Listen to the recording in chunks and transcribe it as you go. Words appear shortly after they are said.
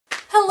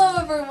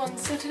everyone,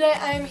 so today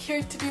I am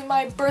here to do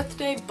my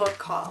birthday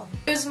book haul.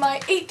 It was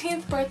my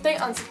 18th birthday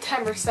on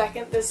September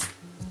 2nd, this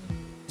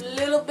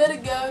little bit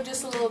ago,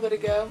 just a little bit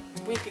ago,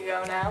 a week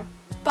ago now.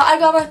 But I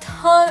got a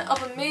ton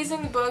of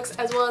amazing books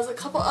as well as a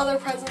couple other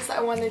presents that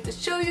I wanted to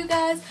show you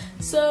guys,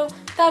 so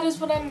that is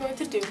what I'm going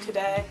to do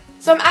today.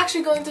 So I'm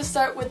actually going to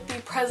start with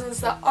the presents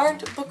that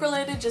aren't book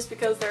related just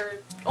because there are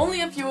only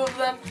a few of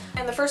them.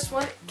 And the first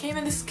one came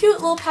in this cute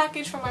little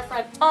package from my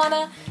friend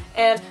Anna,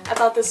 and I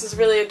thought this was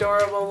really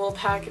adorable little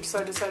package, so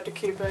I decided to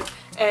keep it.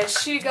 And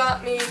she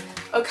got me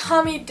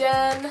Okami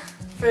Den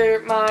for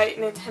my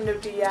Nintendo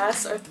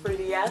DS or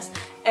 3DS,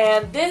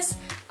 and this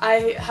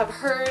I have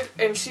heard,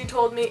 and she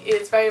told me,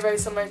 is very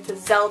similar to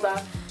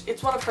Zelda.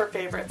 It's one of her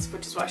favorites,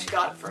 which is why she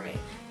got it for me.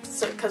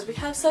 So, because we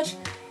have such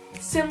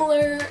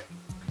similar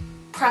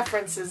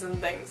preferences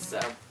and things, so.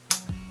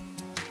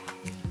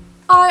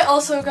 I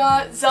also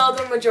got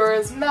Zelda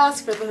Majora's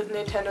Mask for the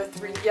Nintendo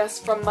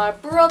 3DS from my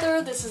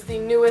brother. This is the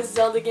newest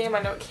Zelda game.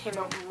 I know it came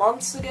out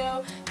months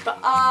ago, but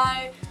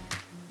I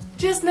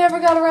just never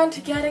got around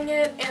to getting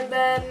it, and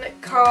then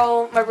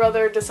Carl, my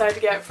brother, decided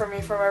to get it for me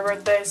for my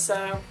birthday,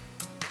 so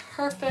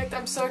perfect.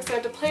 I'm so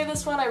excited to play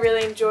this one. I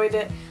really enjoyed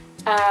it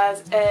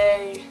as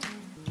a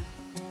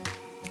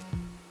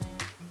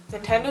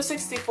Nintendo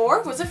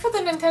 64? Was it for the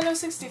Nintendo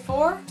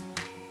 64?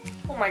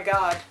 Oh my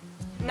god.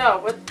 No,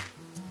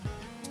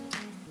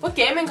 what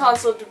gaming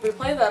console did we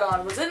play that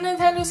on? Was it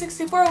Nintendo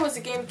 64 or was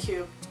it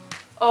GameCube?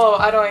 Oh,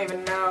 I don't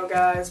even know,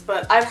 guys,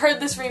 but I've heard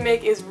this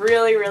remake is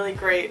really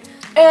great.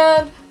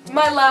 And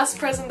my last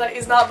present that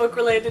is not book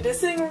related is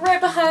sitting right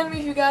behind me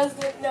if you guys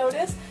didn't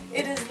notice.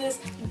 It is this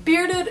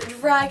bearded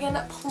dragon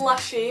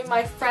plushie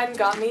my friend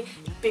got me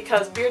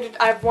because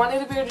I've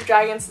wanted a bearded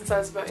dragon since I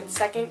was about in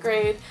 2nd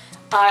grade.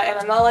 And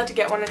I'm not allowed to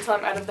get one until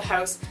I'm out of the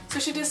house. So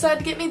she decided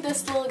to get me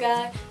this little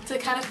guy to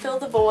kind of fill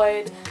the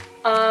void.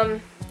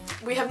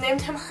 We have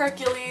named him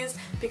Hercules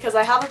because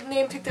I have a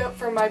name picked out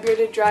for my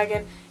bearded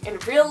dragon in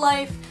real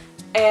life,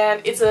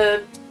 and it's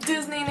a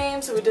Disney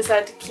name, so we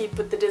decided to keep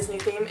with the Disney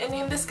theme and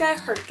name this guy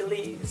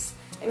Hercules.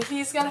 And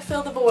he's gonna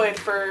fill the void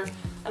for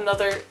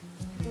another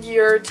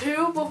year or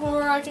two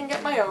before I can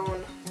get my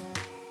own.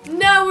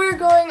 Now we're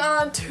going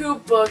on to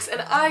books,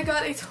 and I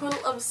got a total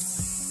of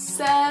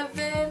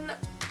 7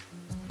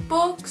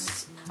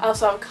 books. I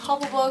also have a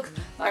couple books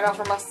that I got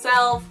for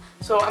myself,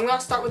 so I'm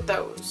gonna start with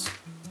those.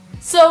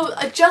 So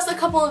just a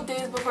couple of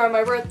days before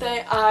my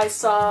birthday, I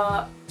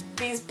saw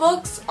these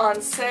books on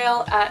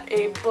sale at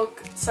a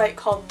book site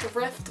called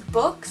Thrift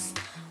Books,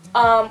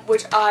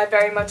 which I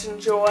very much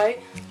enjoy.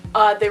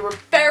 They were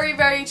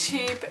very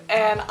cheap,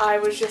 and I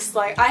was just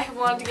like, I have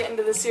wanted to get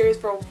into the series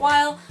for a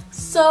while,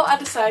 so I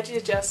decided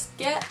to just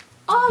get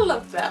all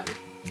of them.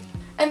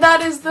 And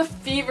that is the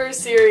Fever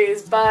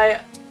series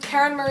by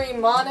Karen Marie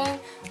Moning,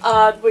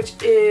 which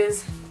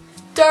is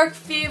Dark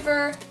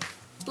Fever,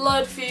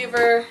 Blood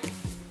Fever,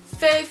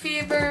 Fae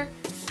Fever,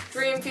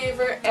 Dream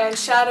Fever, and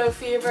Shadow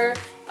Fever.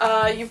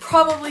 You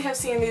probably have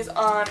seen these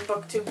on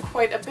BookTube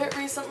quite a bit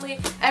recently.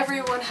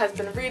 Everyone has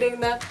been reading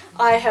them.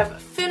 I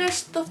have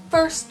finished the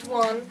first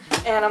one,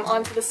 and I'm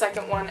on to the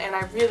second one, and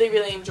I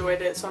really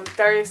enjoyed it, so I'm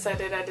very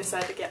excited. I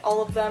decided to get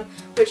all of them,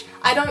 which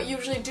I don't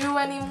usually do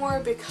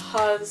anymore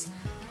because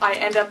I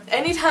end up,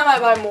 anytime I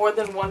buy more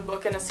than one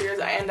book in a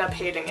series, I end up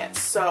hating it,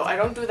 so I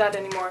don't do that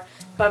anymore.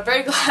 But I'm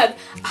very glad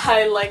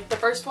I liked the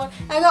first one.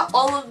 I got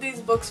all of these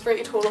books for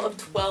a total of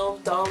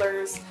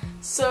 $12.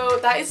 So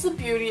that is the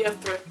beauty of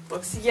thrift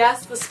books.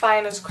 Yes, the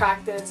spine is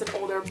cracked and it's an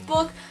older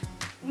book,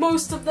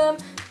 most of them,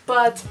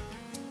 but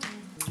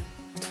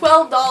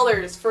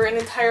 $12 for an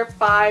entire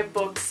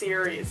 5-book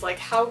series. Like,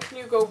 how can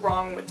you go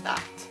wrong with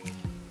that?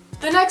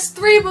 The next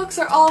 3 books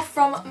are all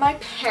from my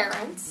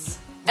parents.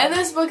 And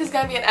this book is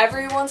going to be in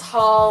everyone's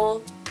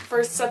haul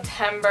for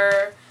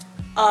September.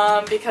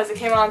 Because it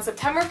came out on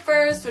September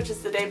 1st, which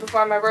is the day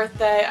before my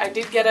birthday. I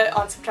did get it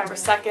on September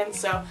 2nd,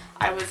 so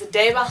I was a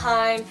day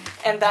behind,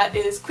 and that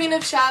is Queen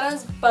of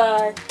Shadows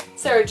by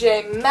Sarah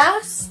J.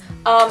 Maas.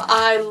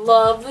 I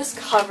love this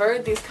cover.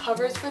 These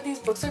covers for these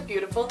books are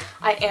beautiful.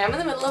 I am in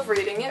the middle of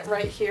reading it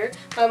right here.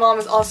 My mom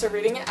is also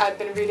reading it. I've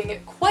been reading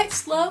it quite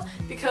slow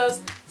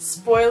because,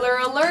 spoiler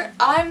alert,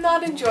 I'm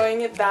not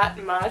enjoying it that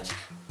much,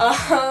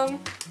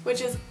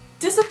 which is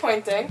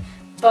disappointing,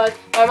 but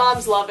my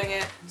mom's loving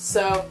it,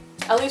 so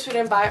at least we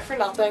didn't buy it for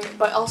nothing,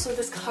 but also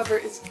this cover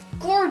is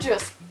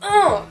gorgeous.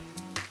 Ugh.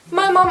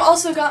 My mom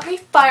also got me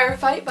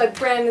Firefight by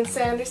Brandon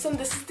Sanderson.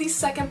 This is the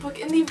 2nd book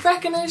in the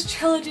Reckoners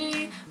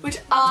trilogy, which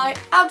I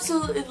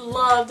absolutely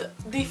loved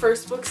the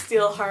first book,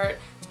 Steelheart,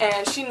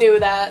 and she knew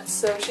that,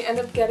 so she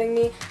ended up getting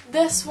me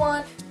this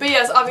one. But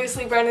yes,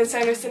 obviously Brandon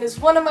Sanderson is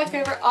one of my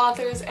favorite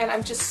authors, and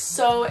I'm just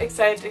so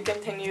excited to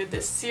continue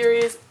this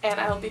series, and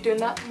I'll be doing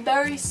that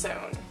very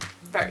soon.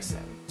 Very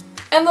soon.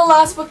 And the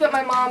last book that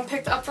my mom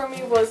picked up for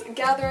me was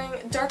Gathering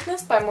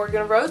Darkness by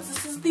Morgan Rhodes.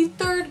 This is the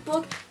 3rd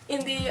book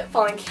in the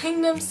Fallen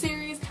Kingdom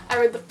series. I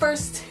read the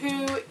first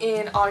 2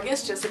 in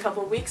August, just a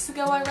couple weeks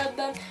ago I read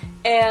them,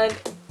 and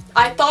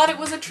I thought it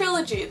was a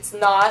trilogy. It's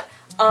not.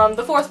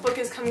 The fourth book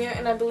is coming out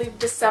in, I believe,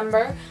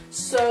 December,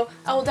 so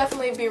I will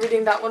definitely be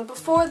reading that one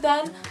before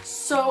then,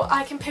 so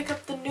I can pick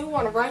up the new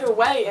one right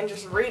away and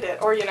just read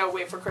it, or, you know,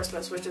 wait for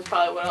Christmas, which is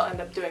probably what I'll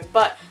end up doing,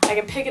 but I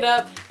can pick it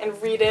up and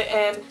read it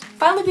and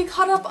finally be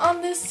caught up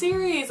on this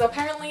series.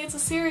 Apparently it's a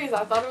series,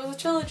 I thought it was a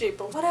trilogy,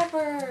 but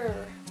whatever.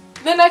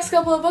 The next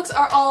couple of books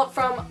are all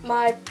from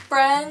my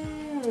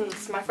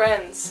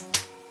friends,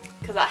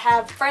 because I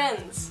have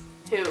friends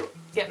who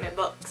get me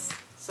books,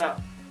 so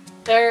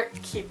they're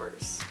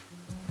keepers.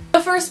 The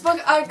first book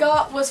I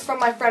got was from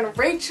my friend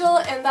Rachel,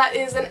 and that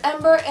is An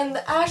Ember in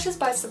the Ashes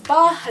by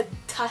Sabah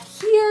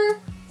Tahir.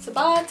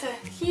 Sabah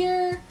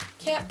Tahir?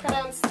 Can't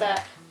pronounce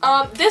that.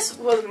 This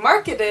was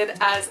marketed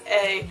as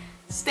a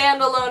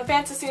standalone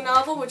fantasy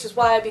novel, which is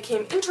why I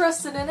became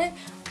interested in it.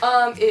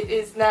 It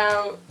is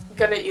now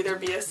gonna either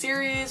be a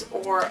series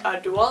or a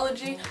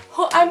duology.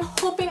 I'm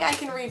hoping I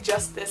can read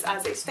just this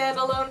as a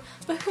standalone,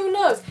 but who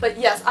knows. But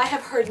yes, I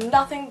have heard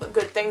nothing but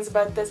good things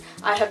about this.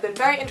 I have been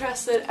very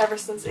interested ever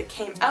since it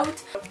came out.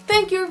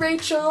 Thank you,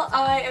 Rachel.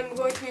 I am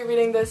going to be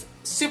reading this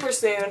super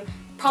soon,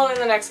 probably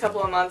in the next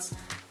couple of months,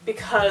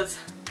 because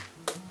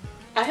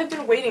I have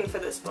been waiting for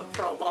this book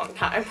for a long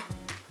time.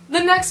 The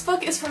next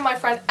book is from my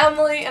friend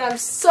Emily, and I'm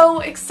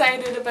so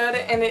excited about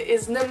it, and it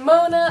is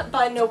Nimona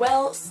by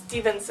Noelle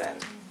Stevenson.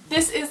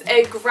 This is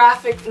a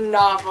graphic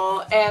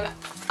novel, and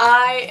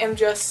I am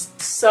just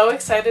so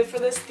excited for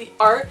this. The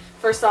art,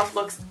 first off,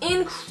 looks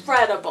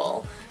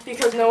incredible,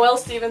 because Noelle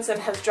Stevenson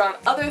has drawn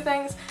other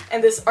things,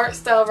 and this art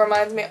style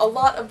reminds me a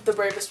lot of The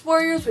Bravest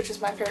Warriors, which is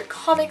my favorite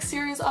comic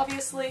series,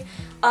 obviously.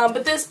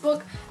 But this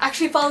book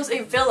actually follows a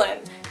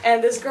villain,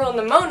 and this girl,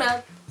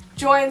 Nimona,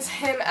 joins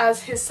him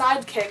as his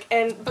sidekick,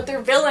 but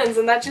they're villains,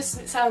 and that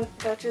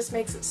just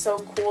makes it so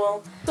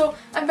cool. So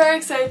I'm very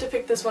excited to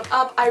pick this one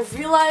up. I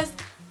realized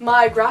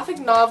my graphic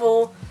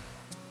novel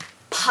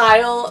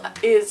pile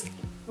is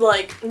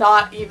like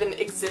not even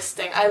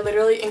existing. I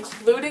literally,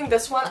 including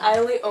this one, I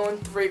only own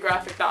 3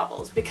 graphic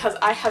novels because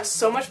I have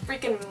so much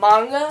freaking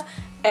manga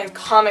and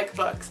comic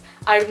books.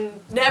 I've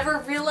never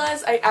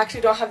realized I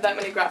actually don't have that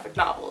many graphic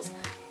novels,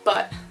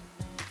 but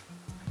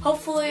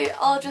hopefully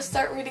I'll just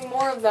start reading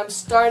more of them,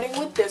 starting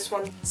with this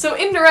one. So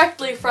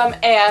indirectly from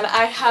Anne,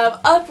 I have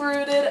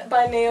Uprooted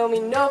by Naomi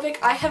Novik.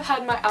 I have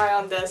had my eye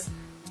on this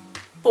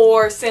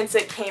since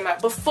it came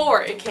out,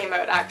 before it came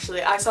out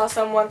actually. I saw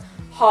someone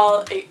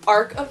haul a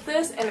arc of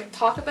this and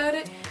talk about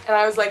it, and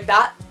I was like,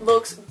 that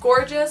looks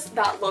gorgeous,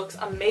 that looks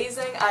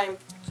amazing, I'm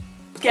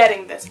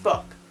getting this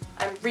book,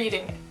 I'm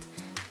reading it.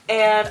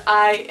 And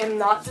I am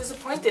not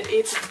disappointed,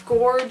 it's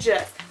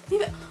gorgeous.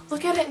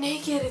 Look at it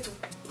naked, it's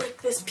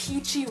like this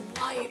peachy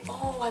white,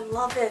 oh I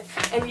love it.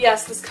 And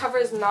yes, this cover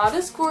is not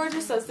as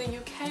gorgeous as the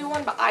UK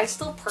one, but I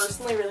still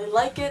personally really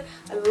like it.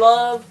 I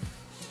love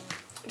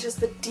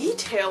just the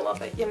detail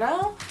of it, you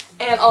know?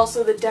 And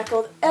also the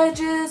deckled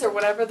edges, or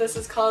whatever this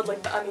is called,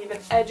 like the uneven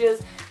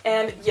edges.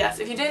 And yes,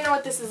 if you didn't know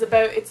what this is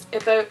about, it's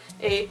about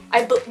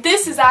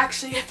this is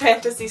actually a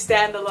fantasy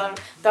standalone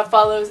that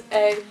follows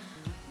a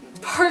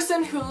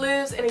person who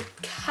lives in a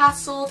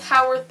castle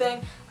tower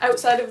thing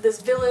outside of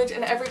this village,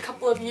 and every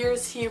couple of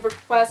years he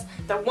requests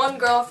that one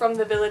girl from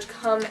the village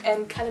come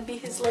and kind of be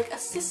his like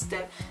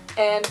assistant.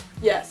 And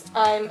yes,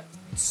 I'm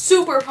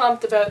super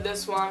pumped about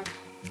this one.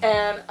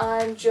 And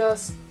I'm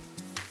just,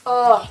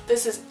 oh,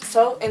 this is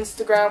so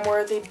Instagram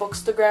worthy,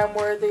 Bookstagram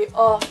worthy,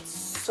 oh, it's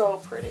so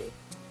pretty.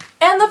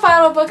 And the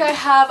final book I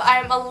have,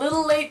 I'm a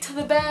little late to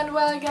the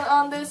bandwagon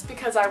on this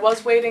because I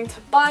was waiting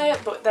to buy it,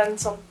 but then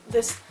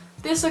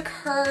this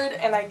occurred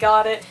and I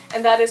got it,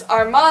 and that is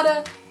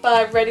Armada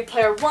by Ready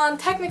Player One.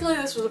 Technically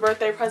this was a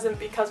birthday present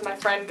because my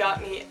friend got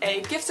me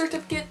a gift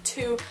certificate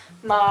to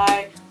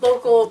my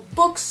local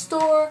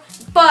bookstore,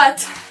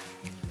 but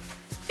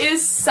it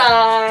is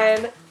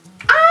signed.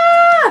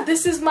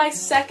 This is my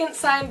second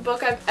signed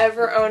book I've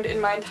ever owned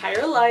in my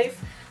entire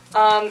life,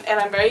 and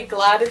I'm very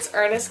glad it's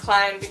Ernest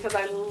Cline because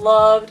I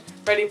loved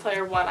Ready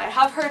Player One. I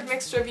have heard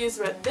mixed reviews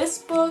about this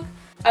book.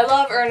 I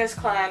love Ernest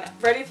Cline.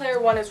 Ready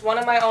Player One is one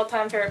of my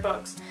all-time favorite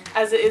books,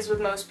 as it is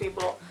with most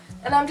people,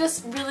 and I'm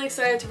just really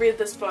excited to read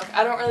this book.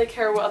 I don't really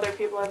care what other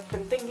people have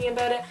been thinking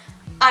about it.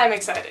 I'm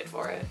excited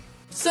for it.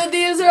 So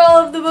these are all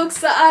of the books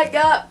that I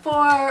got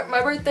for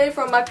my birthday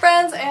from my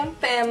friends and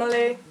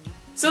family.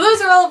 So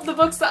those are all of the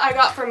books that I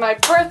got for my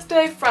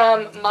birthday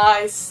from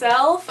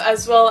myself,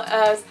 as well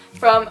as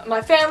from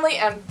my family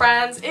and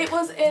friends. It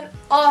was an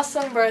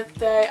awesome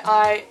birthday.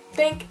 I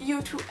thank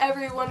you to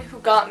everyone who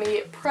got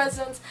me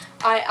presents.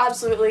 I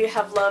absolutely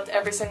have loved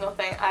every single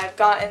thing I've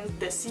gotten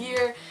this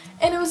year,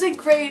 and it was a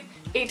great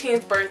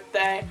 18th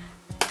birthday.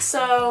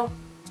 So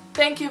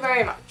thank you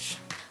very much.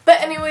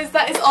 But anyways,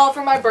 that is all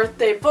for my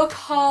birthday book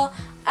haul.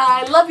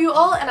 I love you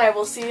all, and I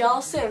will see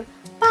y'all soon.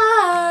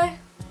 Bye!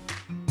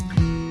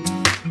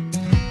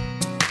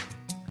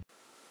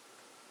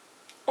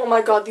 Oh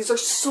my god, these are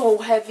so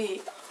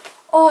heavy.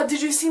 Oh,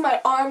 did you see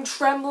my arm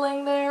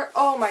trembling there?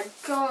 Oh my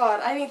god,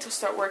 I need to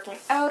start working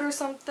out or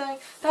something.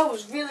 That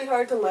was really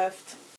hard to lift.